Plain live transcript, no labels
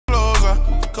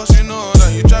Cause you know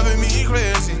that you driving me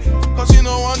crazy. Cause you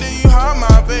know one day you have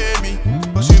my baby.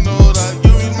 Cause you know that you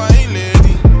is my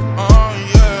lady. Oh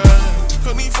yeah.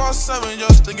 24/7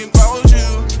 just thinking about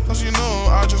you. Cause you know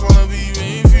I just wanna be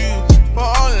with you. But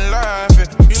all life,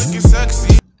 you looking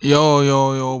sexy.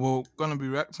 Yo, we're gonna be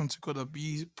reacting to Kooda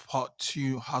B part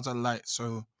 2, How's I Light.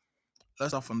 So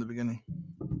let's start from the beginning.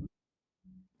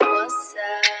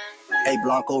 Hey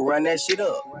Blanco, run that shit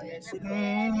up.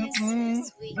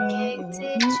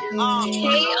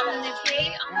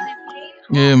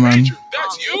 Yeah, man.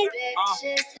 That's you?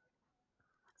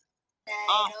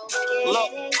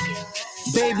 Look,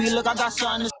 baby, look, I got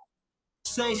something to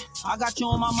say. I got you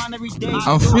on my mind every day.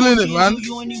 I'm feeling it, man.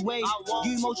 You anyway.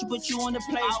 You emotion, put you on the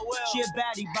plate. She a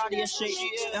baddie, body and shape.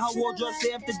 And her wardrobe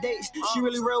stay up to date. She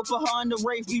really real for her in the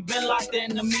race. We been locked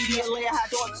in the media layer. Had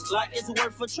thoughts like it's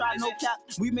worth a try, no cap.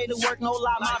 We made it work, no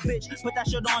lie. My bitch, put that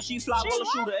shit on, she fly, roller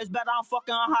shooter. It's better I'm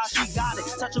fucking on how she got it.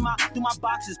 Touching my through my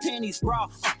boxes, panties, bra.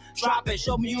 Drop it,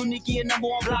 show me you Nikki and number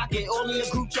one, block it. Only a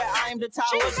group chat, I am the tower.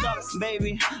 What's up,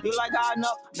 baby? You like how I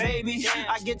know, baby?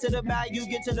 I get to the bag, you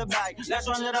get to the bag. Let's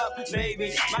run it up,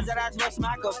 baby. My that's no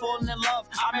smacker, falling in love.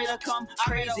 I made her come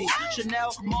crazy.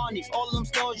 Chanel, money, all of them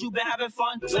stores, you been having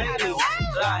fun lately.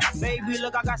 Like, baby,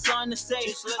 look, I got something to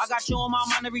say. I got you on my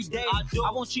mind every day.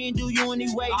 I won't cheat and do you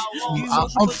anyway.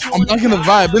 I'm liking the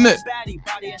vibe, innit?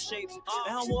 Body and shape.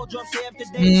 And her wardrobe stay up to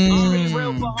date. She really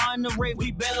real behind the rate.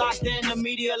 We been locked in the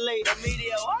media late. The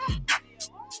media,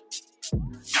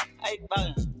 hey,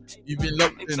 you've been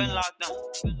locked in. Been locked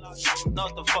down. Know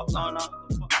what the fuck going on?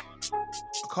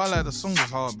 I can't lie, the song is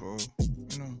hard, bro.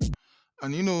 You know,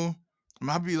 and you know, I'm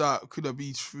happy that Kooda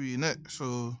B's free, innit?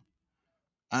 So,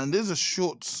 and there's a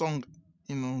short song,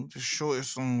 you know, the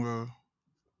shortest song, bro.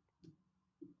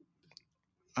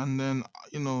 And then,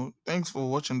 you know, thanks for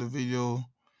watching the video.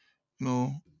 You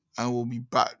know, and we'll be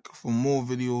back for more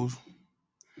videos.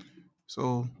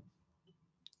 So,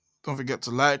 don't forget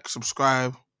to like,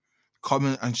 subscribe,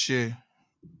 comment, and share.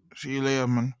 See you later,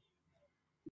 man.